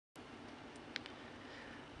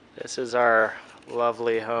This is our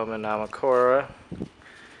lovely home in Namokora.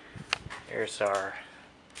 Here's our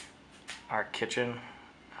kitchen,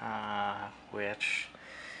 which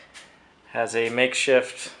has a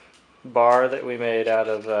makeshift bar that we made out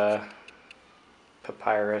of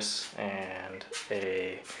papyrus and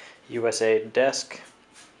a USA desk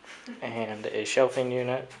and a shelving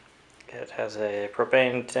unit. It has a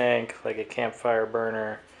propane tank, like a campfire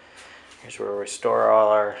burner. Here's where we store all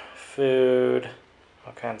our food,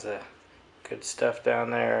 all kinds of good stuff down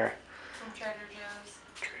there. From Trader Joe's.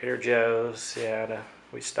 Trader Joe's, yeah.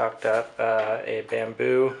 We stocked up a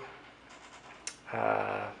bamboo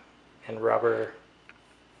and rubber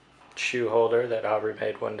shoe holder that Aubrey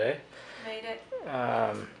made one day. Made it.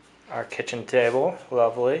 Our kitchen table,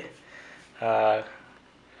 lovely. Our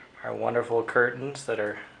wonderful curtains that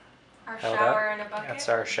are Our held shower up. in a bucket. That's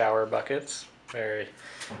our shower buckets. Very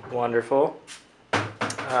wonderful.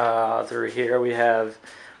 Through here we have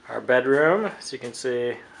our bedroom. As you can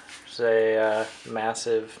see, there's a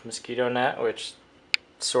massive mosquito net, which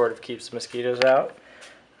sort of keeps the mosquitoes out.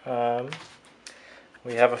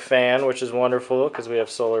 We have a fan, which is wonderful because we have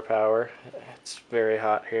solar power. It's very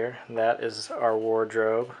hot here. That is our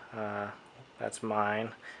wardrobe. That's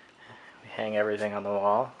mine. We hang everything on the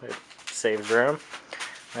wall. It saves room.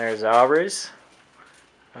 There's Aubrey's.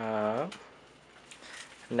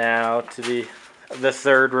 Now to the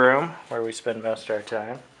third room where we spend most of our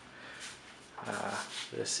time.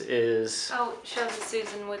 This is... Oh, show the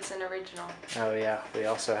Susan Woodson original. Oh yeah, we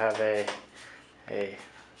also have a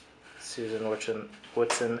Susan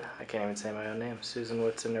Woodson, I can't even say my own name, Susan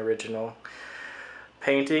Woodson original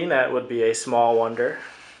painting. That would be a small wonder.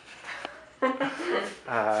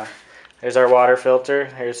 There's our water filter.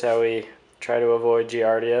 Here's how we try to avoid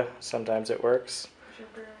giardia. Sometimes it works.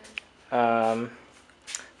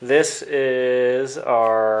 This is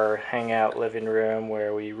our hangout living room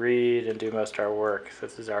where we read and do most of our work.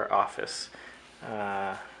 This is our office.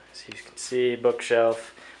 As you can see,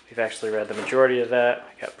 bookshelf. We've actually read the majority of that.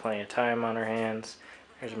 I got plenty of time on our hands.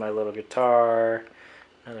 Here's my little guitar,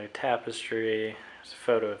 another tapestry. There's a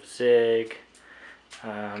photo of Zig.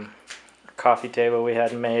 A coffee table we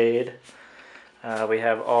had made. We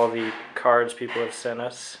have all the cards people have sent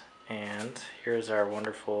us. And here's our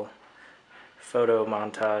wonderful photo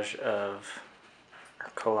montage of, or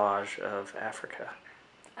collage of Africa.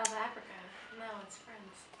 Of Africa. No, it's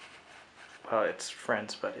Friends. Well, it's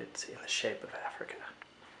Friends, but it's in the shape of Africa.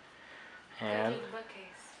 And the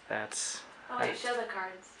bookcase. that's... Oh wait, show the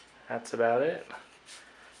cards. That's about it.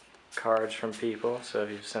 Cards from people. So if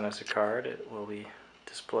you've sent us a card, it will be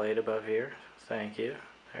displayed above here. Thank you.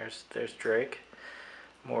 There's Drake.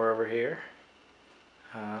 More over here.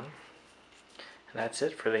 And that's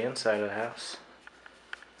it for the inside of the house.